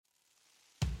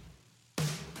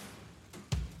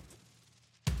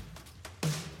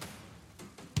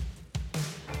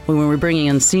When we were bringing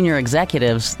in senior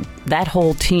executives, that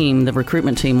whole team, the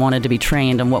recruitment team, wanted to be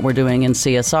trained on what we're doing in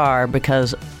CSR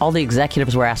because all the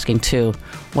executives were asking too,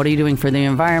 what are you doing for the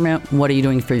environment? What are you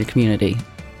doing for your community?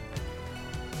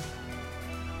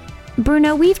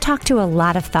 Bruno, we've talked to a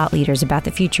lot of thought leaders about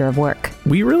the future of work.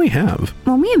 We really have.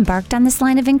 When we embarked on this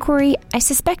line of inquiry, I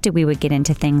suspected we would get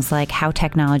into things like how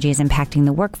technology is impacting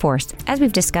the workforce, as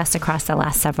we've discussed across the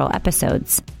last several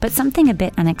episodes. But something a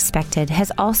bit unexpected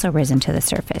has also risen to the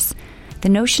surface: the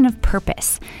notion of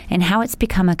purpose and how it's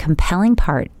become a compelling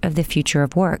part of the future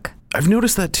of work. I've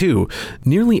noticed that too.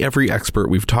 Nearly every expert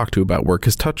we've talked to about work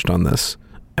has touched on this.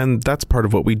 And that's part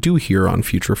of what we do here on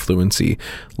Future Fluency.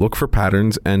 Look for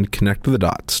patterns and connect the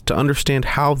dots to understand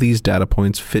how these data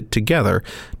points fit together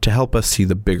to help us see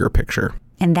the bigger picture.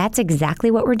 And that's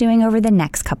exactly what we're doing over the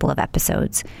next couple of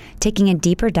episodes, taking a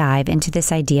deeper dive into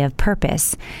this idea of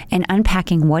purpose and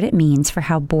unpacking what it means for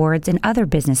how boards and other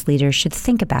business leaders should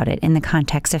think about it in the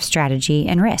context of strategy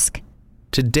and risk.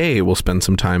 Today, we'll spend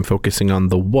some time focusing on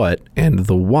the what and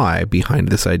the why behind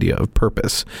this idea of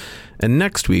purpose. And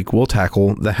next week, we'll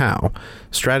tackle the how,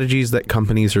 strategies that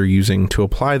companies are using to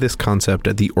apply this concept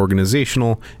at the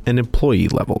organizational and employee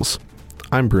levels.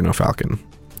 I'm Bruno Falcon.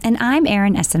 And I'm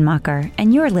Erin Essenmacher,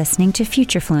 and you're listening to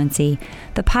Future Fluency,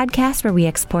 the podcast where we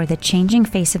explore the changing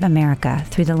face of America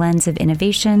through the lens of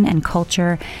innovation and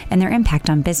culture and their impact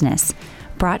on business,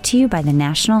 brought to you by the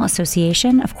National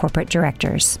Association of Corporate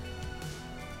Directors.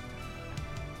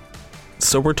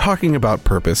 So we're talking about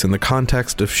purpose in the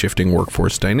context of shifting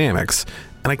workforce dynamics,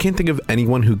 and I can't think of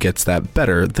anyone who gets that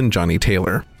better than Johnny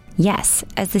Taylor. Yes,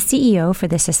 as the CEO for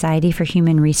the Society for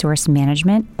Human Resource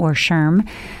Management, or SHRM,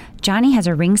 Johnny has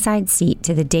a ringside seat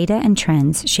to the data and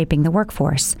trends shaping the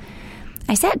workforce.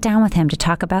 I sat down with him to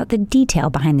talk about the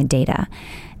detail behind the data,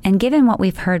 and given what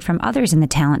we've heard from others in the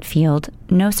talent field,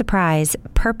 no surprise,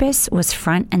 purpose was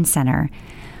front and center.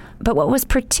 But what was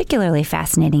particularly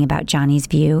fascinating about Johnny's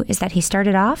view is that he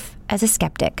started off as a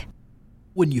skeptic.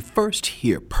 When you first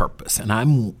hear purpose, and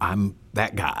I'm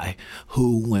that guy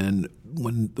who, when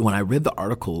I read the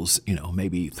articles,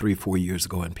 maybe 3-4 years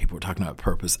ago, and people were talking about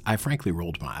purpose, I frankly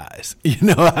rolled my eyes.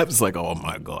 I was like, oh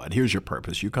my God, here's your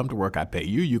purpose. You come to work, I pay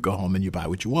you. You go home and you buy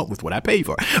what you want with what I pay you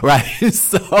for, right?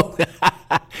 So,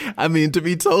 to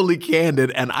be totally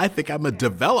candid, and I think I'm a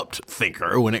developed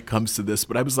thinker when it comes to this,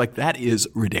 but I was like, that is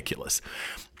ridiculous.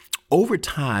 Over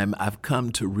time, I've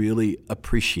come to really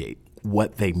appreciate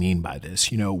what they mean by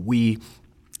this.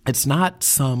 It's not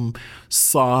some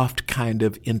soft kind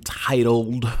of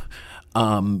entitled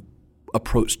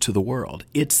approach to the world.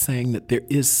 It's saying that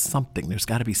there's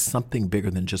got to be something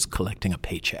bigger than just collecting a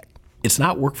paycheck. It's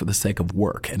not work for the sake of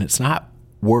work, and it's not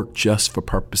work just for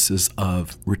purposes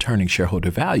of returning shareholder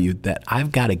value, that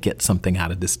I've got to get something out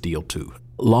of this deal too.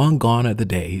 Long gone are the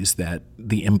days that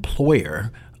the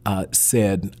employer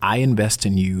said, I invest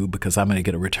in you because I'm going to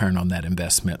get a return on that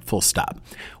investment, full stop.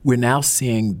 We're now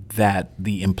seeing that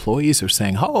the employees are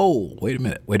saying, oh, wait a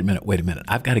minute.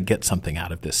 I've got to get something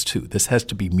out of this too. This has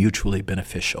to be mutually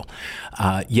beneficial.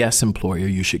 Yes, employer,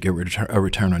 you should get a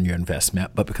return on your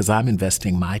investment, but because I'm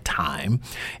investing my time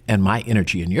and my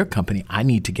energy in your company, I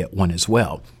need to get one as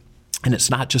well. And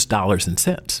it's not just dollars and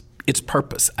cents. It's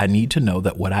purpose. I need to know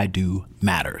that what I do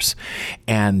matters,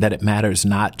 and that it matters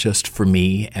not just for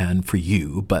me and for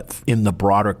you, but in the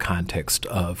broader context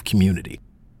of community.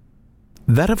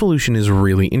 That evolution is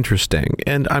really interesting,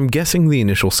 and I'm guessing the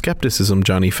initial skepticism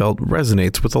Johnny felt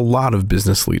resonates with a lot of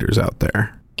business leaders out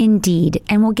there. Indeed,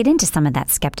 and we'll get into some of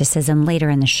that skepticism later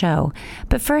in the show.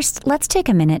 But first, let's take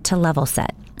a minute to level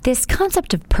set. This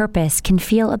concept of purpose can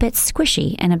feel a bit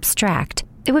squishy and abstract.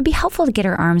 It would be helpful to get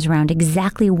our arms around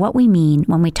exactly what we mean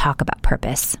when we talk about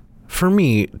purpose. For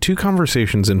me, two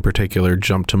conversations in particular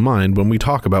jump to mind when we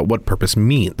talk about what purpose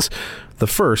means. The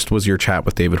first was your chat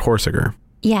with David Horsiger.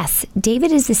 Yes,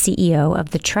 David is the CEO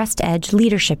of the Trust Edge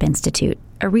Leadership Institute,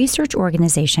 a research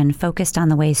organization focused on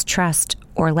the ways trust,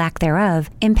 or lack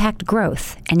thereof, impact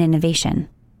growth and innovation.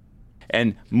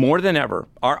 And more than ever,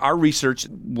 our research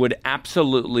would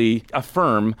absolutely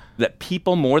affirm that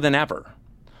people more than ever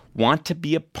want to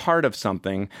be a part of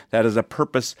something that has a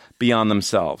purpose beyond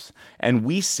themselves. And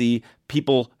we see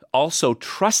people also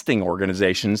trusting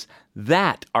organizations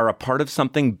that are a part of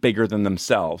something bigger than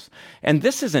themselves. And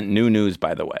this isn't new news,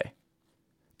 by the way.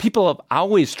 People have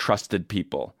always trusted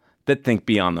people that think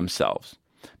beyond themselves.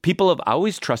 People have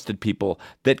always trusted people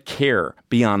that care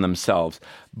beyond themselves.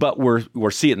 But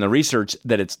we're seeing in the research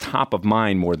that it's top of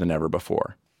mind more than ever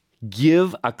before.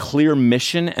 give a clear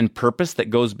mission and purpose that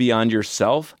goes beyond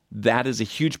yourself. That is a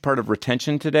huge part of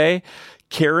retention today.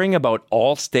 Caring about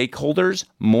all stakeholders,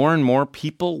 more and more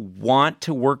people want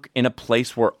to work in a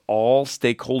place where all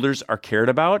stakeholders are cared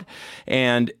about,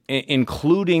 and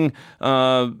including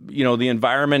the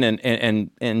environment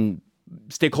and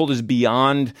stakeholders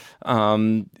beyond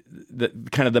the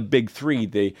kind of the big three,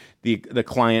 the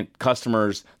client,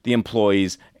 customers, the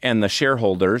employees, and the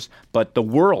shareholders, but the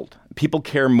world. People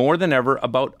care more than ever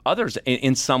about others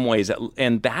in some ways,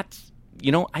 and that's,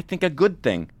 I think, a good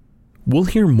thing. We'll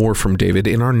hear more from David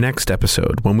in our next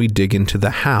episode when we dig into the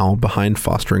how behind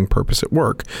fostering purpose at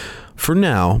work. For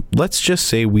now, let's just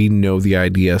say we know the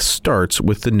idea starts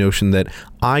with the notion that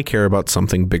I care about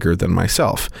something bigger than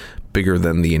myself, bigger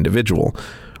than the individual.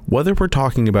 Whether we're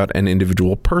talking about an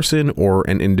individual person or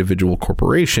an individual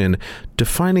corporation,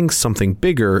 defining something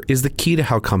bigger is the key to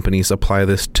how companies apply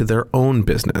this to their own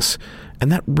business.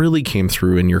 And that really came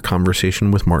through in your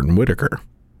conversation with Martin Whitaker.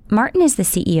 Martin is the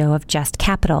CEO of Just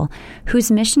Capital, whose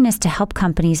mission is to help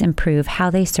companies improve how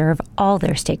they serve all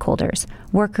their stakeholders: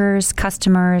 workers,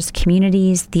 customers,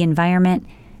 communities, the environment,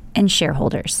 and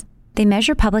shareholders. They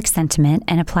measure public sentiment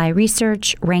and apply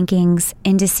research, rankings,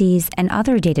 indices, and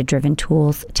other data-driven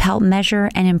tools to help measure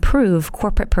and improve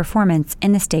corporate performance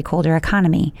in the stakeholder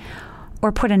economy.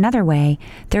 Or put another way,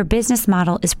 their business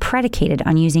model is predicated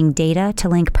on using data to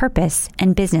link purpose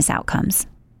and business outcomes.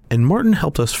 And Martin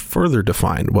helped us further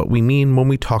define what we mean when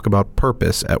we talk about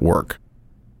purpose at work.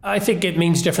 I think it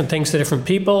means different things to different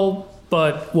people,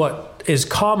 but what is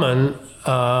common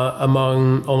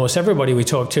among almost everybody we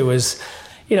talk to is,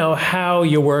 how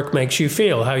your work makes you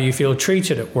feel, how you feel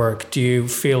treated at work. Do you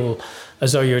feel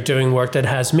as though you're doing work that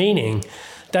has meaning?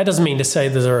 That doesn't mean to say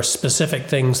that there are specific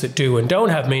things that do and don't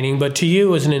have meaning, but to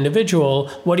you as an individual,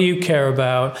 what do you care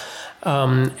about?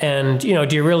 And do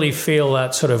you really feel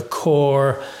that sort of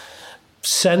core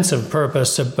sense of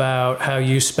purpose about how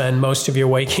you spend most of your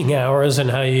waking hours and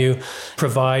how you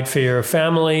provide for your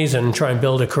families and try and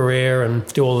build a career and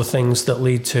do all the things that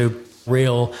lead to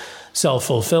real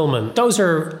self-fulfillment? Those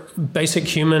are basic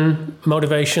human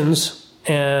motivations.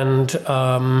 And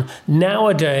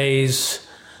nowadays,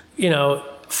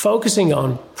 focusing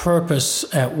on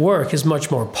purpose at work is much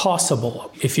more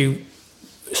possible. If you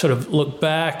sort of look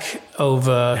back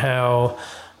over how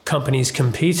companies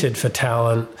competed for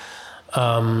talent,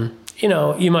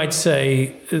 you might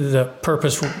say the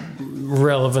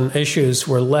purpose-relevant issues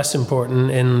were less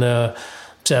important in the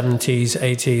 70s,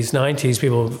 80s, 90s.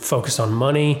 People focused on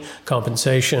money,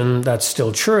 compensation. That's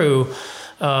still true.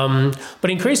 But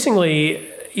increasingly,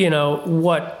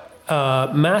 what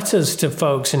matters to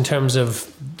folks in terms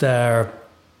of their,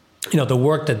 the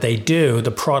work that they do,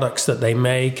 the products that they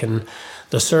make, and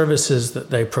the services that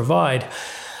they provide,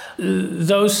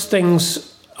 those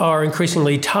things are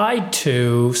increasingly tied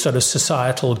to sort of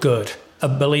societal good, a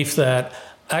belief that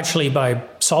actually by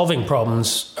solving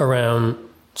problems around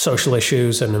social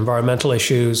issues and environmental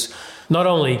issues, not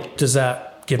only does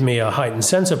that give me a heightened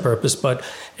sense of purpose, but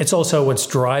it's also what's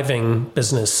driving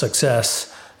business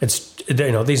success. It's,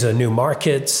 these are new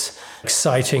markets,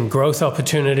 exciting growth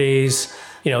opportunities.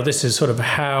 This is sort of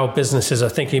how businesses are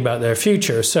thinking about their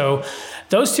future. So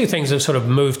those two things have sort of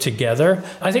moved together.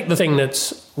 I think the thing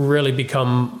that's really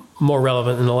become more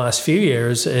relevant in the last few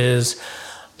years is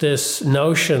this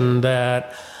notion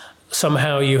that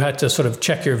somehow you had to sort of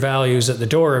check your values at the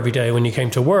door every day when you came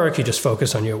to work. You just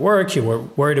focus on your work. You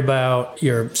weren't worried about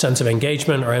your sense of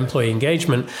engagement or employee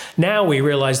engagement. Now we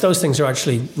realize those things are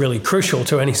actually really crucial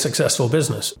to any successful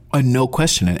business. No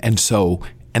question. And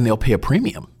they'll pay a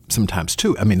premium sometimes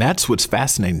too. I mean, that's what's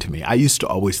fascinating to me. I used to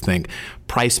always think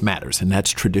price matters, and that's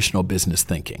traditional business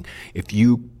thinking. If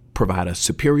you provide a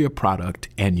superior product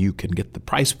and you can get the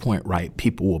price point right,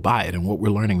 people will buy it. And what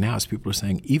we're learning now is people are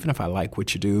saying, even if I like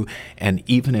what you do, and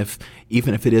even if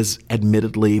it is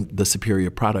admittedly the superior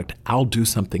product, I'll do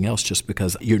something else just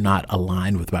because you're not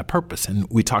aligned with my purpose. And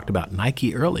we talked about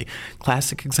Nike early,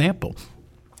 classic example.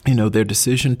 Their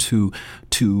decision to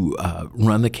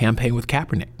run the campaign with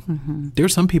Kaepernick. Mm-hmm. There are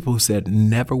some people who said,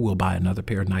 never will buy another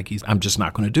pair of Nikes. I'm just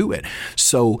not going to do it.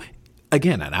 So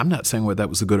again, and I'm not saying whether that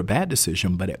was a good or bad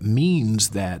decision, but it means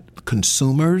that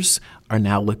consumers are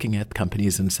now looking at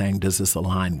companies and saying, does this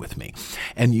align with me?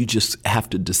 And you just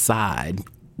have to decide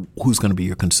who's going to be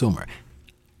your consumer.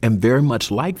 And very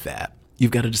much like that,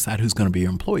 you've got to decide who's going to be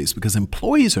your employees, because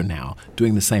employees are now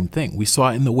doing the same thing. We saw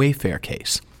in the Wayfair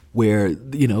case, where,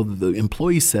 the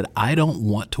employee said, I don't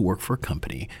want to work for a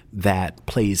company that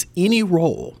plays any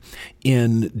role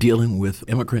in dealing with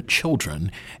immigrant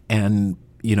children and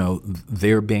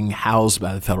they're being housed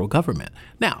by the federal government.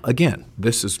 Now, again,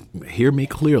 hear me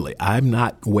clearly. I'm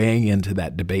not weighing into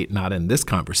that debate, not in this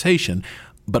conversation,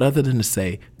 but other than to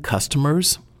say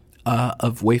customers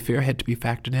of Wayfair had to be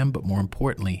factored in, but more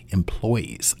importantly,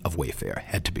 employees of Wayfair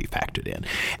had to be factored in.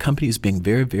 Companies being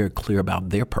very, very clear about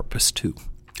their purpose too.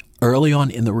 Early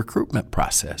on in the recruitment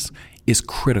process is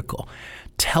critical.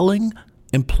 Telling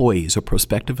employees or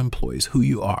prospective employees who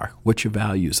you are, what your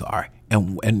values are.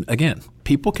 And again,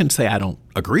 people can say, I don't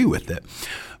agree with it,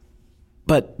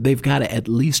 but they've got to at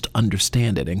least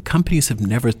understand it. And companies have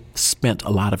never spent a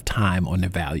lot of time on their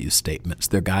value statements,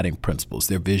 their guiding principles,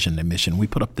 their vision, their mission. We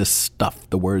put up this stuff,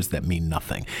 the words that mean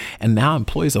nothing. And now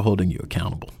employees are holding you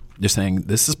accountable. They're saying,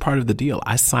 this is part of the deal.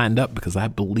 I signed up because I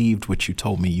believed what you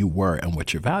told me you were and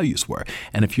what your values were.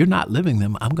 And if you're not living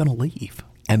them, I'm going to leave.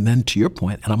 And then to your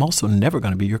point, and I'm also never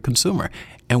going to be your consumer.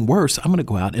 And worse, I'm going to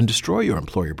go out and destroy your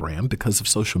employer brand because of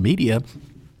social media.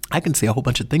 I can say a whole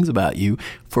bunch of things about you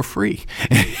for free,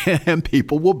 and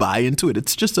people will buy into it.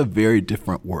 It's just a very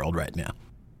different world right now.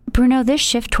 Bruno, this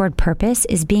shift toward purpose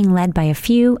is being led by a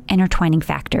few intertwining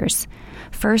factors.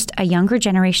 First, a younger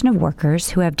generation of workers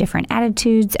who have different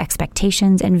attitudes,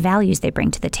 expectations, and values they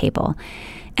bring to the table.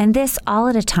 And this all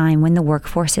at a time when the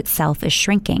workforce itself is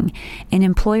shrinking and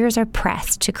employers are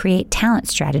pressed to create talent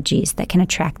strategies that can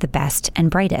attract the best and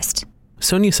brightest.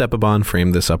 Sonia Sepahban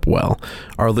framed this up well.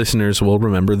 Our listeners will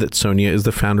remember that Sonia is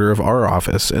the founder of our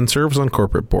office and serves on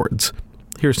corporate boards.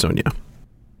 Here's Sonia.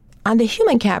 On the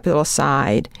human capital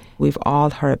side, we've all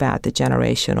heard about the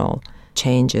generational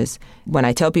changes. When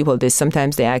I tell people this,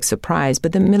 sometimes they act surprised,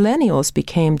 but the millennials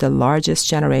became the largest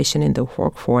generation in the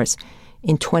workforce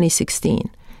in 2016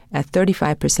 at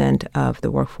 35% of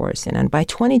the workforce. And by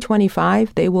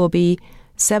 2025, they will be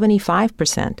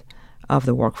 75% of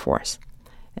the workforce.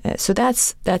 So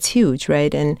that's huge,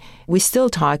 right? And we still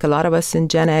talk, a lot of us in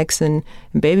Gen X and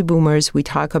baby boomers, we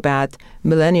talk about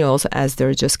millennials as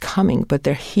they're just coming, but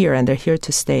they're here and they're here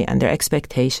to stay, and their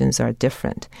expectations are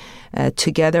different.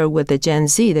 Together with the Gen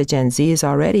Z is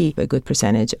already a good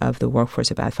percentage of the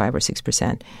workforce, about 5 or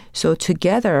 6%. So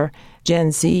together,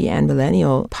 Gen Z and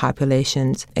millennial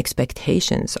populations'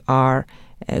 expectations are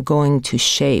going to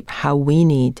shape how we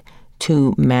need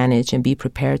to manage and be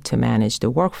prepared to manage the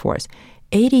workforce.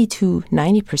 80 to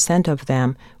 90% of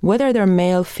them, whether they're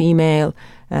male, female,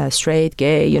 straight,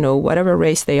 gay, whatever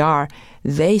race they are,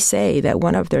 they say that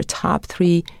one of their top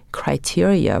 3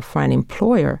 criteria for an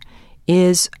employer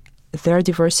is their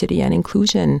diversity and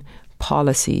inclusion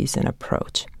policies and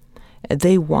approach.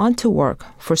 They want to work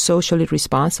for socially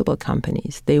responsible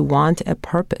companies. They want a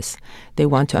purpose. They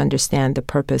want to understand the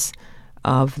purpose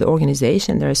of the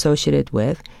organization they're associated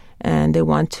with, and they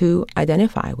want to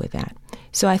identify with that.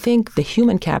 So I think the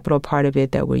human capital part of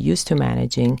it that we're used to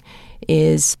managing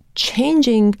is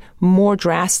changing more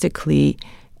drastically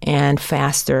and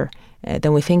faster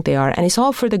than we think they are. And it's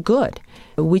all for the good.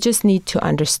 We just need to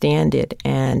understand it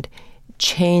and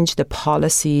change the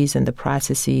policies and the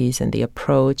processes and the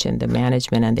approach and the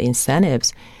management and the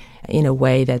incentives in a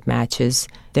way that matches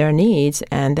their needs.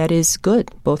 And that is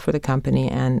good, both for the company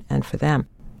and for them.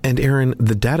 And Aaron,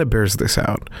 the data bears this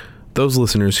out. Those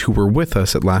listeners who were with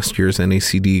us at last year's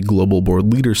NACD Global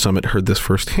Board Leader Summit heard this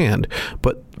firsthand.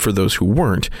 But for those who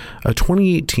weren't, a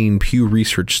 2018 Pew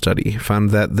Research study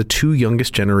found that the 2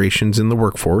 youngest generations in the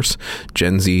workforce,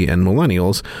 Gen Z and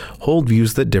Millennials, hold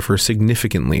views that differ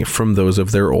significantly from those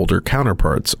of their older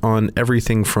counterparts on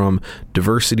everything from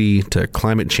diversity to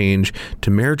climate change to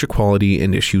marriage equality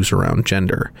and issues around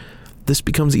gender. This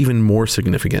becomes even more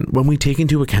significant when we take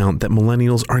into account that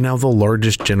millennials are now the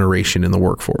largest generation in the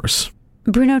workforce.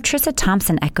 Bruno, Trissa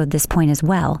Thompson echoed this point as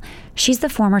well. She's the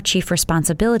former Chief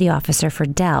Responsibility Officer for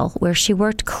Dell, where she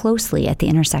worked closely at the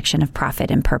intersection of profit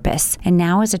and purpose. And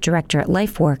now as a director at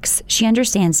LifeWorks, she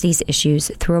understands these issues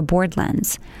through a board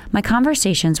lens. My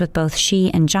conversations with both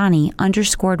she and Johnny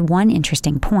underscored one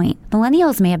interesting point.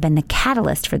 Millennials may have been the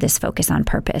catalyst for this focus on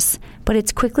purpose, but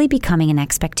it's quickly becoming an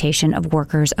expectation of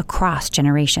workers across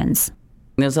generations.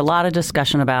 There's a lot of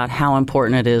discussion about how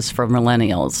important it is for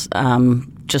millennials,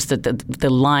 just the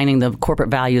aligning the corporate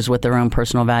values with their own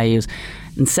personal values.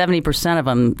 And 70% of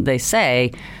them, they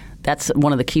say, that's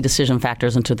one of the key decision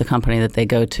factors into the company that they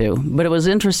go to. But it was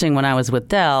interesting when I was with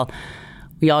Dell,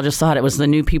 we all just thought it was the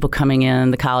new people coming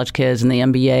in, the college kids and the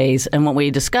MBAs. And what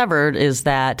we discovered is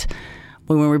that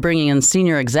when we were bringing in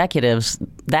senior executives,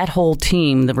 that whole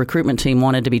team, the recruitment team,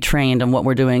 wanted to be trained on what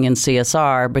we're doing in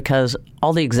CSR because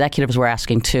all the executives were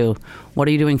asking too, what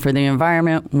are you doing for the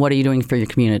environment? What are you doing for your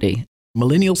community?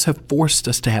 Millennials have forced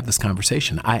us to have this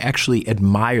conversation. I actually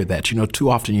admire that. Too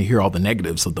often you hear all the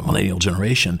negatives of the millennial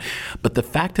generation, but the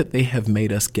fact that they have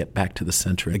made us get back to the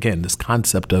center, again, this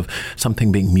concept of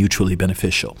something being mutually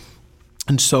beneficial.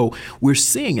 And so we're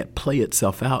seeing it play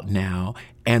itself out now.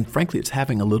 And frankly, it's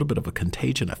having a little bit of a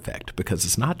contagion effect because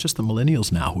it's not just the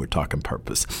millennials now who are talking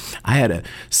purpose. I had a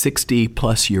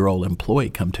 60-plus-year-old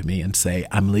employee come to me and say,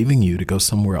 I'm leaving you to go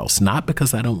somewhere else, not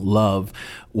because I don't love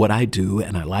what I do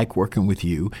and I like working with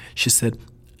you. She said,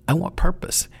 I want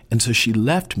purpose. And so she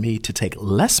left me to take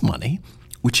less money,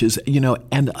 which is,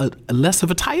 and less of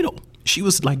a title. She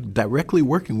was like directly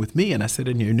working with me. And I said,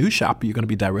 in your new shop, are you going to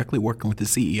be directly working with the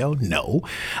CEO? No.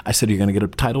 I said, are you going to get a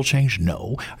title change?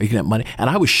 No. Are you going to have money? And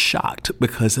I was shocked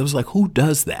because I was like, who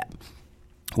does that?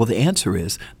 Well, the answer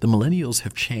is the millennials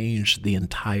have changed the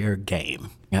entire game.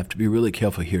 You have to be really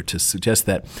careful here to suggest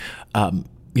that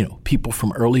people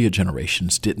from earlier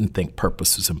generations didn't think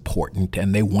purpose was important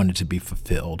and they wanted to be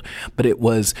fulfilled. But it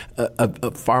was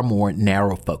a far more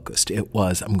narrow focused. It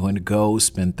was, I'm going to go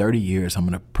spend 30 years. I'm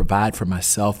going to provide for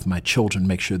myself, my children,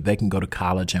 make sure they can go to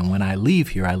college. And when I leave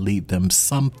here, I leave them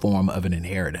some form of an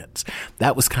inheritance.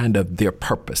 That was kind of their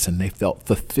purpose. And they felt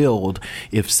fulfilled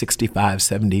if 65,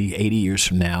 70, 80 years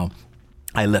from now,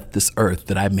 I left this earth,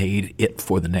 that I made it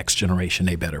for the next generation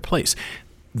a better place.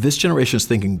 This generation is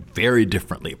thinking very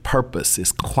differently. Purpose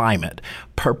is climate.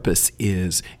 Purpose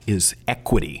is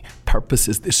equity. Purpose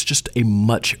is it's just a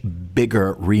much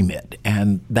bigger remit,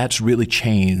 and that's really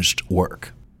changed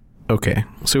work. Okay,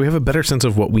 so we have a better sense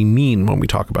of what we mean when we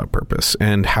talk about purpose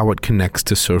and how it connects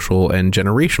to social and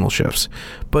generational shifts.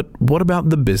 But what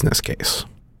about the business case?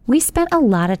 We spent a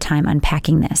lot of time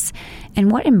unpacking this, and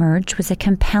what emerged was a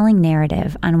compelling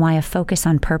narrative on why a focus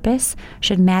on purpose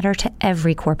should matter to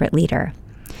every corporate leader.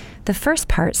 The first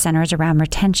part centers around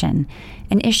retention,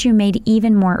 an issue made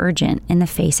even more urgent in the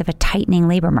face of a tightening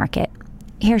labor market.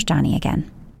 Here's Johnny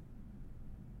again.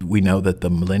 We know that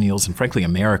the millennials and frankly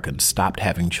Americans stopped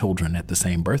having children at the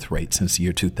same birth rate since the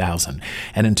year 2000.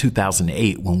 And in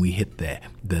 2008, when we hit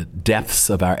the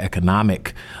depths of our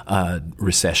economic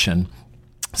recession,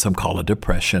 some call it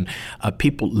depression,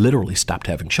 people literally stopped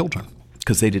having children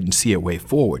because they didn't see a way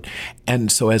forward.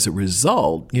 And so as a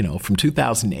result, from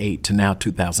 2008 to now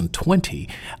 2020,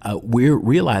 we're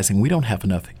realizing we don't have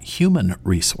enough human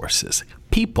resources,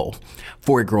 people,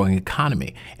 for a growing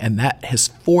economy. And that has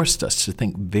forced us to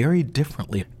think very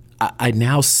differently. I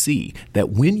now see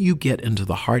that when you get into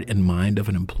the heart and mind of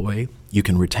an employee, you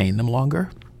can retain them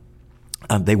longer.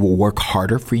 They will work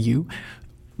harder for you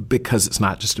because it's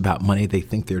not just about money they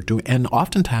think they're doing. And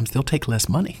oftentimes they'll take less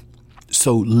money.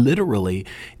 So literally,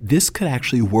 this could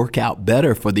actually work out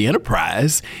better for the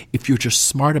enterprise if you're just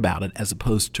smart about it as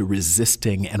opposed to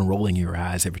resisting and rolling your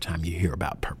eyes every time you hear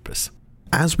about purpose.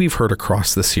 As we've heard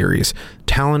across the series,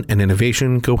 talent and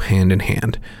innovation go hand in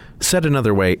hand. Said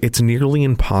another way, it's nearly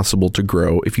impossible to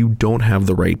grow if you don't have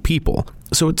the right people.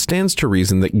 So it stands to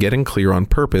reason that getting clear on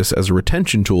purpose as a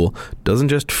retention tool doesn't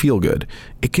just feel good.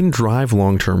 It can drive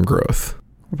long-term growth.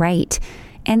 Right.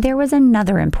 And there was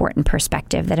another important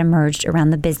perspective that emerged around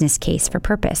the business case for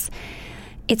purpose.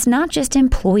 It's not just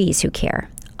employees who care.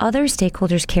 Other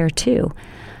stakeholders care too.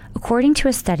 According to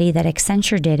a study that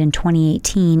Accenture did in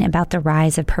 2018 about the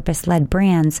rise of purpose-led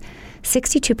brands,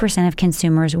 62% of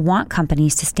consumers want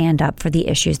companies to stand up for the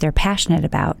issues they're passionate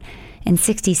about, and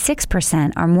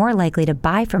 66% are more likely to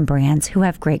buy from brands who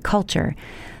have great culture.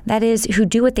 That is, who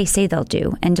do what they say they'll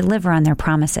do and deliver on their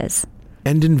promises.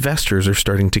 And investors are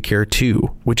starting to care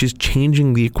too, which is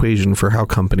changing the equation for how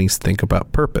companies think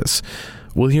about purpose.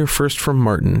 We'll hear first from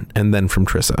Martin and then from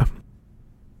Trissa.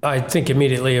 I think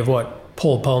immediately of what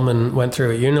Paul Pullman went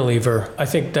through at Unilever. I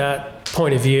think that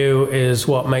point of view is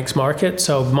what makes market.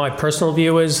 So my personal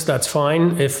view is that's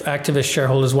fine. If activist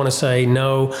shareholders want to say,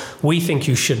 no, we think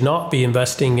you should not be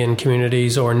investing in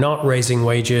communities or not raising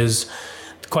wages,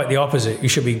 quite the opposite. You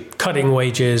should be cutting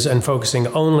wages and focusing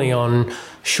only on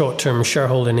short-term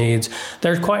shareholder needs.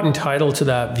 They're quite entitled to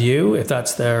that view if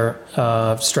that's their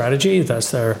strategy, if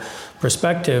that's their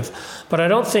perspective. But I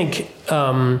don't think.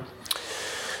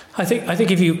 I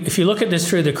think if you look at this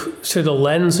through the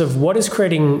lens of what is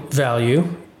creating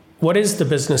value, what is the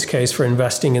business case for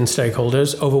investing in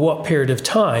stakeholders over what period of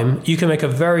time, you can make a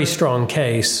very strong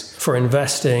case for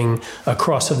investing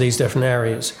across of these different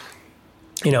areas.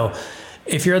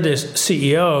 If you're the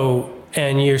CEO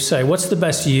and you say, what's the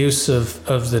best use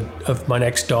of my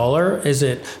next dollar?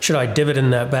 Should I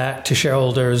dividend that back to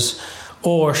shareholders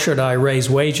or should I raise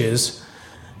wages?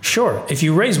 Sure, if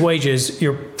you raise wages,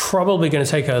 you're probably going to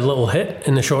take a little hit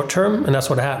in the short term, and that's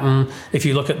what happened if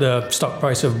you look at the stock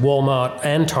price of Walmart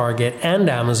and Target and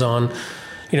Amazon.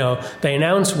 They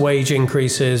announce wage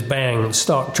increases, bang,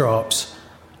 stock drops.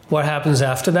 What happens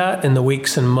after that in the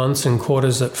weeks and months and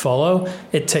quarters that follow?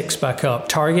 It ticks back up.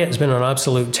 Target has been on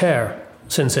absolute tear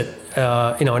since it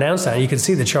announced that. You can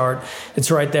see the chart.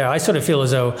 It's right there. I sort of feel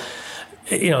as though,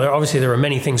 obviously there are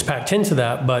many things packed into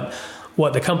that, but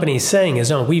what the company is saying is,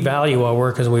 no, we value our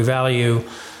workers and we value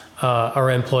our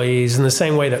employees in the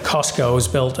same way that Costco has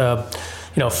built a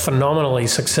phenomenally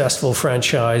successful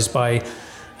franchise by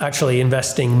actually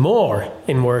investing more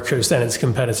in workers than its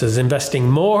competitors, investing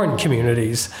more in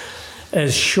communities,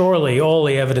 is surely all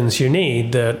the evidence you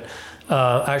need that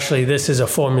actually this is a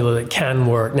formula that can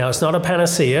work. Now, it's not a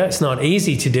panacea. It's not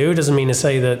easy to do. It doesn't mean to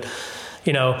say that,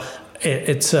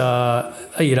 it's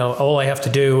all I have to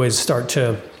do is start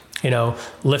to,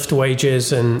 lift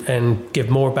wages and give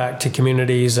more back to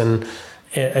communities and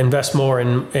invest more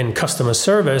in customer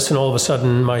service, and all of a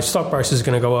sudden my stock price is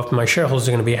going to go up and my shareholders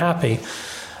are going to be happy.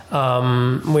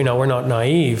 We know we're not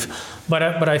naive,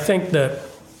 but I think that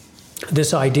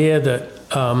this idea that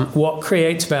what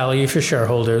creates value for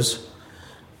shareholders,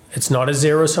 it's not a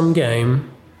zero-sum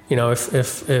game.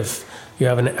 If you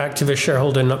have an activist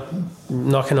shareholder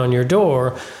knocking on your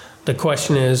door, the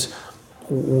question is,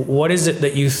 what is it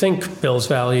that you think builds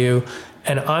value?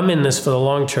 And I'm in this for the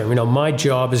long term. My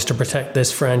job is to protect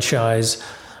this franchise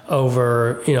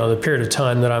over, the period of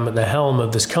time that I'm at the helm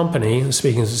of this company,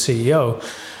 speaking as a CEO.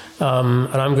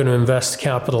 And I'm going to invest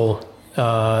capital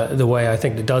the way I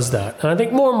think it does that. And I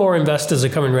think more and more investors are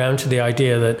coming around to the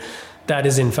idea that that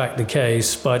is in fact the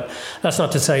case. But that's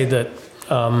not to say that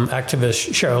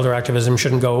shareholder activism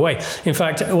shouldn't go away. In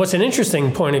fact, what's an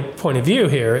interesting point of view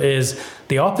here is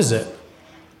the opposite.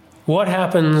 What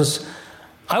happens?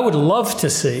 I would love to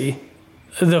see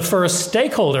the first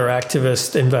stakeholder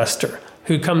activist investor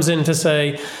who comes in to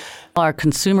say, our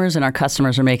consumers and our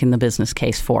customers are making the business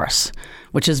case for us,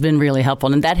 which has been really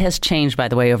helpful. And that has changed, by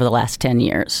the way, over the last 10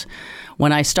 years.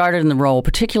 When I started in the role,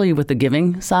 particularly with the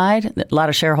giving side, a lot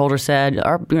of shareholders said,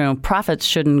 our profits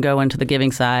shouldn't go into the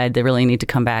giving side. They really need to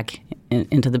come back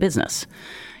into the business,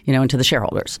 into the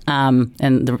shareholders and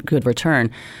the good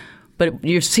return. But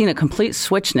you're seeing a complete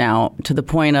switch now to the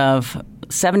point of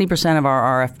 70% of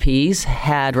our RFPs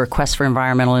had requests for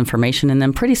environmental information in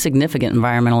them, pretty significant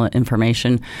environmental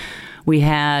information. We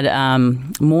had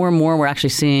more and more, we're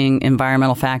actually seeing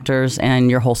environmental factors,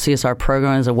 and your whole CSR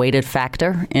program is a weighted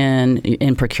factor in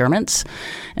procurements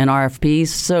and RFPs.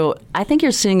 So I think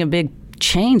you're seeing a big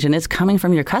change, and it's coming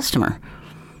from your customer.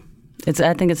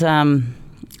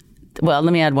 Well,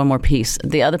 let me add one more piece.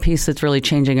 The other piece that's really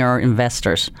changing are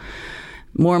investors.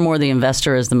 More and more the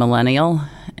investor is the millennial,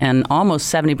 and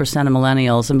almost 70% of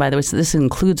millennials, and by the way, this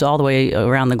includes all the way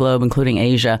around the globe, including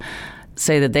Asia,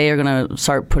 say that they are going to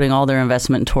start putting all their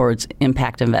investment towards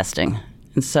impact investing.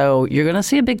 And so you're going to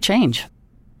see a big change.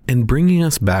 And bringing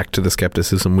us back to the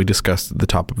skepticism we discussed at the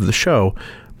top of the show,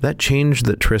 that change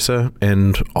that Trissa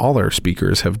and all our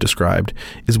speakers have described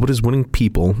is what is winning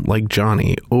people like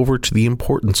Johnny over to the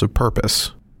importance of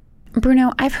purpose.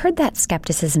 Bruno, I've heard that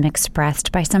skepticism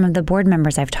expressed by some of the board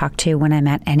members I've talked to when I'm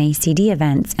at NACD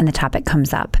events and the topic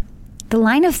comes up. The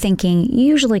line of thinking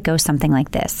usually goes something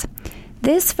like this.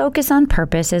 This focus on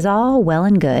purpose is all well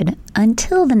and good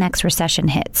until the next recession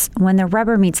hits, when the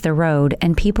rubber meets the road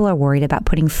and people are worried about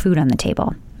putting food on the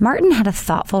table. Martin had a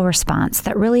thoughtful response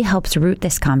that really helps root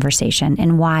this conversation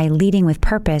and why leading with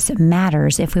purpose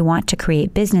matters if we want to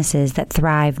create businesses that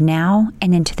thrive now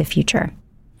and into the future.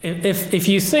 If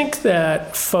you think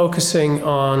that focusing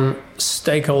on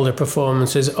stakeholder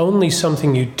performance is only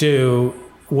something you do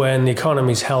when the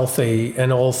economy's healthy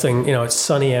and it's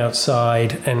sunny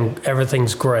outside and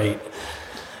everything's great,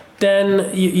 then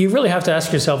you really have to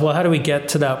ask yourself, well, how do we get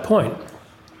to that point?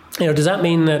 Does that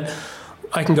mean that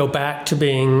I can go back to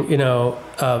being,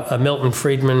 a Milton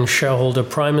Friedman shareholder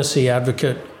primacy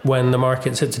advocate when the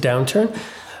market hits a downturn?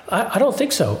 I don't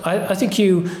think so. I think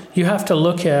you have to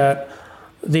look at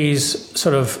these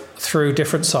sort of through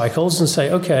different cycles and say,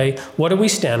 okay, what do we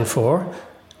stand for?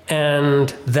 And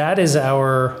that is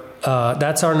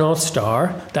that's our North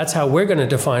Star. That's how we're going to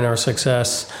define our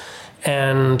success.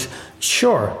 And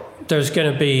sure, there's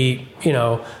going to be,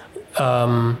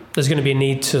 there's going to be a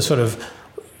need to sort of,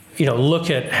 look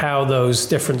at how those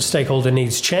different stakeholder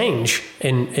needs change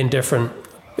in different,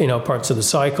 parts of the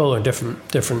cycle or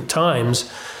different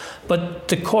times. But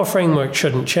the core framework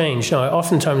shouldn't change. Now,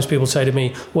 oftentimes people say to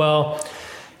me, well,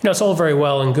 it's all very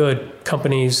well and good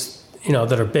companies,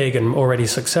 that are big and already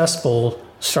successful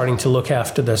starting to look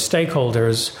after their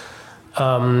stakeholders,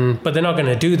 but they're not going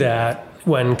to do that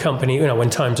when when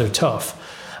times are tough.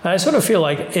 And I sort of feel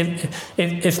like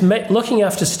if looking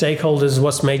after stakeholders is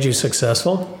what's made you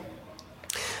successful,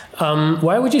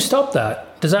 Why would you stop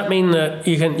that? Does that mean that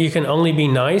you can only be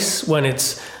nice when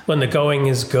the going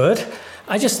is good?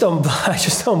 I just don't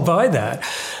buy that.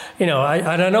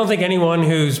 I don't think anyone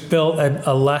who's built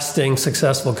a lasting,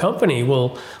 successful company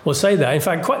will say that. In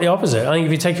fact, quite the opposite. I think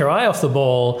if you take your eye off the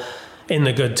ball in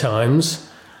the good times,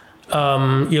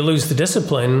 you lose the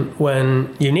discipline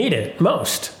when you need it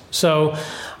most. So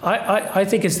I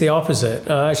think it's the opposite.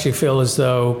 I actually feel as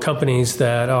though companies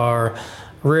that are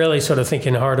really sort of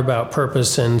thinking hard about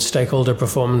purpose and stakeholder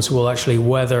performance will actually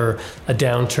weather a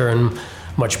downturn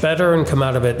much better and come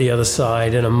out of it the other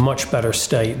side in a much better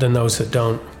state than those that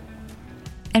don't.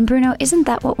 And Bruno, isn't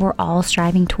that what we're all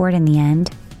striving toward in the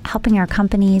end? Helping our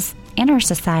companies and our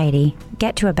society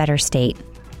get to a better state.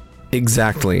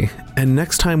 Exactly. And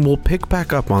next time we'll pick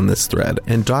back up on this thread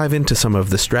and dive into some of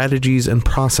the strategies and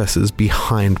processes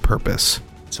behind purpose.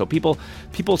 So people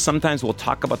sometimes will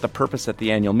talk about the purpose at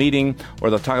the annual meeting, or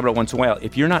they'll talk about it once in a while.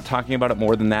 If you're not talking about it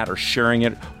more than that, or sharing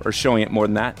it or showing it more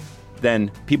than that,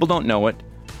 then people don't know it.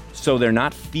 So they're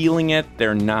not feeling it,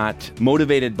 they're not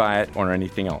motivated by it or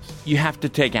anything else. You have to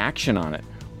take action on it.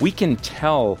 We can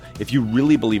tell if you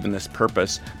really believe in this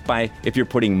purpose by if you're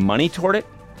putting money toward it,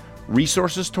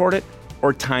 resources toward it,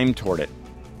 or time toward it.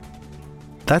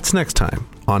 That's next time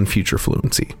on Future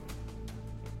Fluency.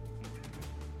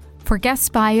 For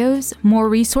guest bios, more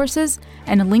resources,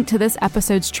 and a link to this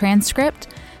episode's transcript,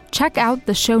 check out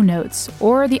the show notes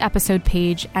or the episode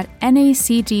page at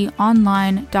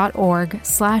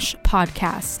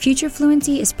nacdonline.org/podcast. Future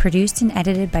Fluency is produced and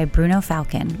edited by Bruno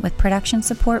Falcon with production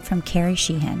support from Carrie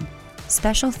Sheehan.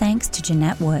 Special thanks to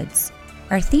Jeanette Woods.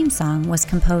 Our theme song was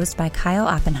composed by Kyle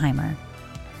Oppenheimer.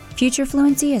 Future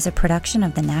Fluency is a production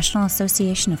of the National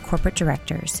Association of Corporate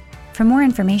Directors. For more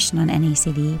information on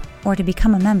NACD or to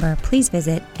become a member, please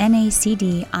visit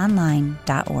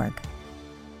nacdonline.org.